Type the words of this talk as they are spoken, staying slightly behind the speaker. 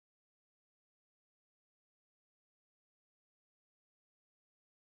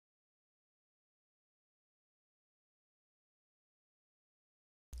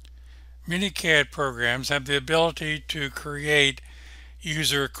Many CAD programs have the ability to create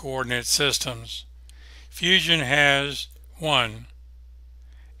user coordinate systems. Fusion has one,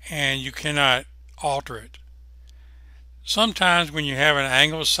 and you cannot alter it. Sometimes when you have an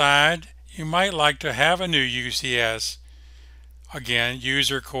angled side, you might like to have a new UCS, again,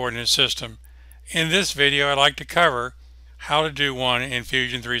 user coordinate system. In this video, I'd like to cover how to do one in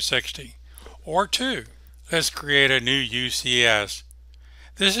Fusion 360, or two. Let's create a new UCS.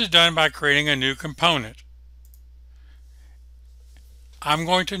 This is done by creating a new component. I'm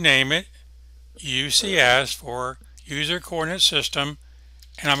going to name it UCS for User Coordinate System,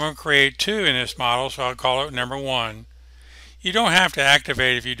 and I'm going to create two in this model, so I'll call it number 1. You don't have to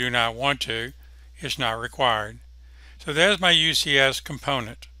activate if you do not want to. It's not required. So there's my UCS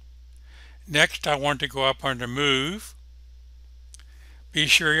component. Next, I want to go up under Move. Be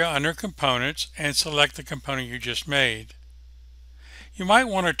sure you're under Components and select the component you just made. You might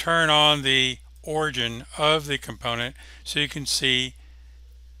want to turn on the origin of the component so you can see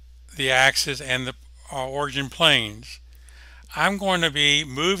the axis and the origin planes. I'm going to be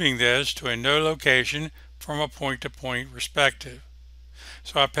moving this to a no location from a point-to-point perspective.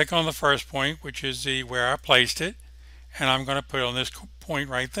 So I pick on the first point, which is where I placed it, and I'm going to put it on this point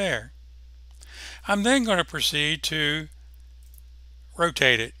right there. I'm then going to proceed to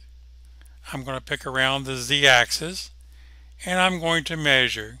rotate it. I'm going to pick around the z-axis, and I'm going to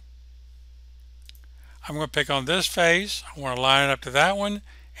measure. I'm going to pick on this face. I want to line it up to that one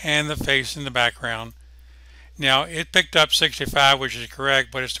and the face in the background. Now it picked up 65, which is correct,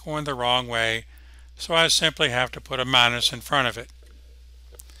 but it's going the wrong way, so I simply have to put a minus in front of it.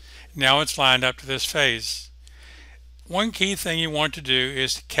 Now it's lined up to this face. One key thing you want to do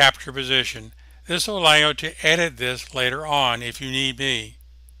is to capture position. This will allow you to edit this later on if you need be.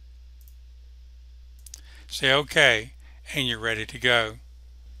 Say OK, and you're ready to go.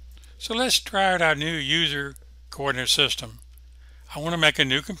 So let's try out our new user coordinate system. I want to make a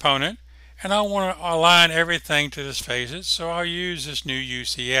new component, and I want to align everything to this face, so I'll use this new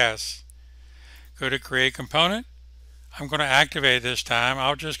UCS. Go to Create Component. I'm going to activate it this time.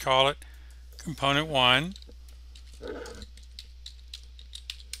 I'll just call it Component 1.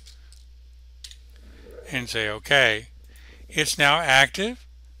 And say OK. It's now active,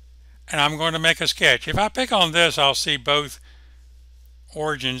 and I'm going to make a sketch. If I pick on this, I'll see both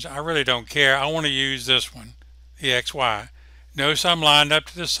origins. I really don't care. I want to use this one, the XY. Notice I'm lined up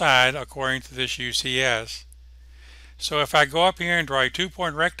to the side according to this UCS. So if I go up here and draw a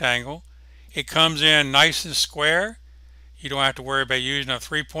 2-point rectangle, it comes in nice and square. You don't have to worry about using a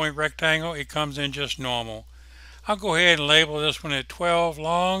 3-point rectangle. It comes in just normal. I'll go ahead and label this one at 12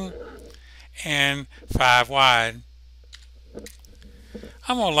 long and 5 wide.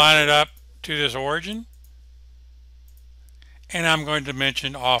 I'm going to line it up to this origin, and I'm going to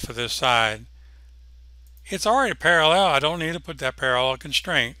dimension off of this side. It's already parallel. I don't need to put that parallel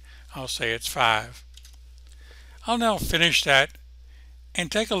constraint. I'll say it's 5. I'll now finish that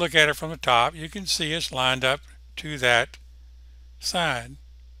and take a look at it from the top. You can see it's lined up to that side.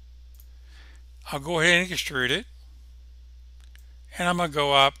 I'll go ahead and extrude it, and I'm going to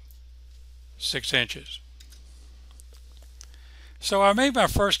go up 6 inches. So I made my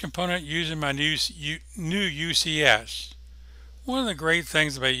first component using my new UCS. One of the great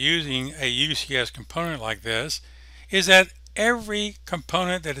things about using a UCS component like this is that every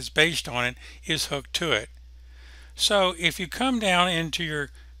component that is based on it is hooked to it. So if you come down into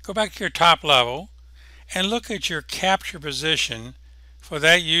go back to your top level and look at your capture position for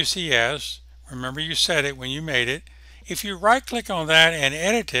that UCS, remember you set it when you made it. If you right click on that and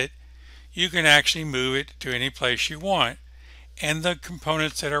edit it, you can actually move it to any place you want, and the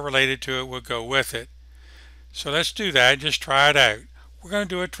components that are related to it will go with it. So let's do that. Just try it out. We're going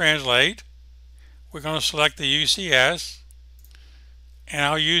to do a translate. We're going to select the UCS, and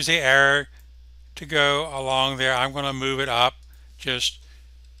I'll use the arrow to go along there. I'm going to move it up just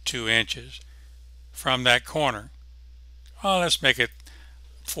 2 inches from that corner. Well, let's make it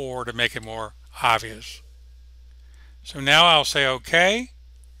 4 to make it more obvious. So now I'll say OK,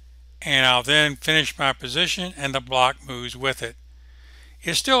 and I'll then finish my position, and the block moves with it.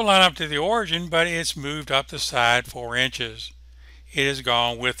 It's still lined up to the origin, but it's moved up the side 4 inches. It has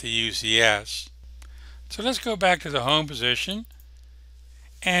gone with the UCS. So let's go back to the home position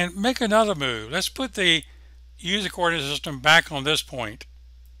and make another move. Let's put the user coordinate system back on this point,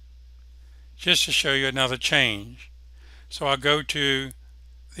 just to show you another change. So I'll go to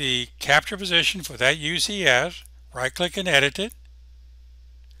the capture position for that UCS, right click and edit it.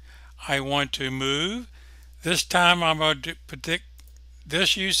 I want to move. This time I'm going to predict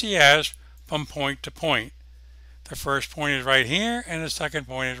this UCS from point to point. The first point is right here and the second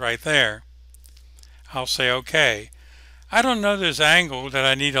point is right there. I'll say OK. I don't know this angle that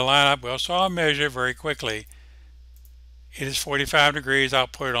I need to line up with, so I'll measure it very quickly. It is 45 degrees. I'll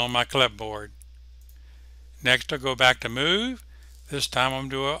put it on my clipboard. Next, I'll go back to move. This time I'm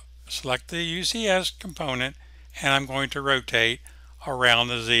going to select the UCS component and I'm going to rotate around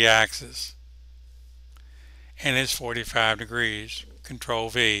the Z-axis. And it's 45 degrees. Control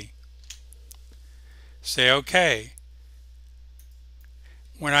V. Say OK.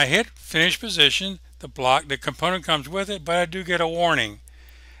 When I hit finish position, the component comes with it, but I do get a warning.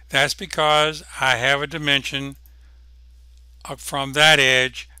 That's because I have a dimension from that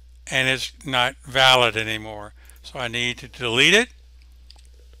edge and it's not valid anymore. So I need to delete it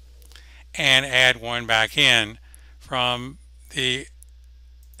and add one back in from the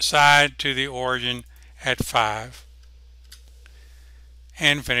side to the origin at 5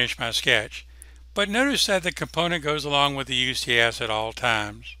 and finish my sketch. But notice that the component goes along with the UCS at all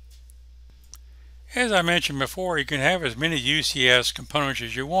times. As I mentioned before, you can have as many UCS components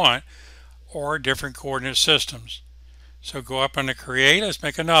as you want or different coordinate systems. So go up under Create, let's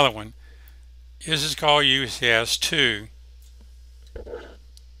make another one. This is called UCS 2.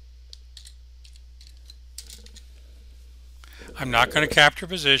 I'm not going to capture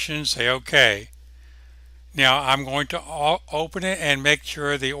position, say OK. Now I'm going to open it and make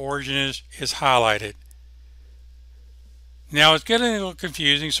sure the origin is highlighted. Now it's getting a little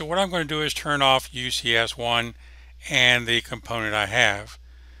confusing, so what I'm going to do is turn off UCS 1 and the component I have.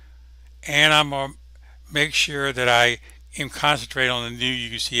 And I'm going to make sure that I am concentrating on the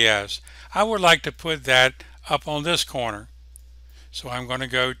new UCS. I would like to put that up on this corner. So I'm going to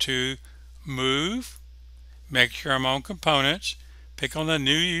go to Move, make sure I'm on Components, pick on the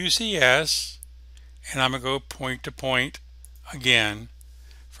new UCS, and I'm going to go point to point again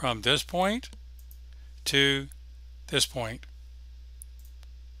from this point to this point.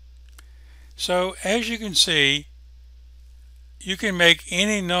 So as you can see, you can make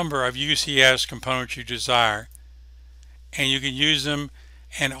any number of UCS components you desire, and you can use them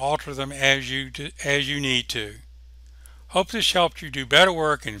and alter them as you need to. Hope this helped you do better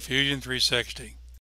work in Fusion 360.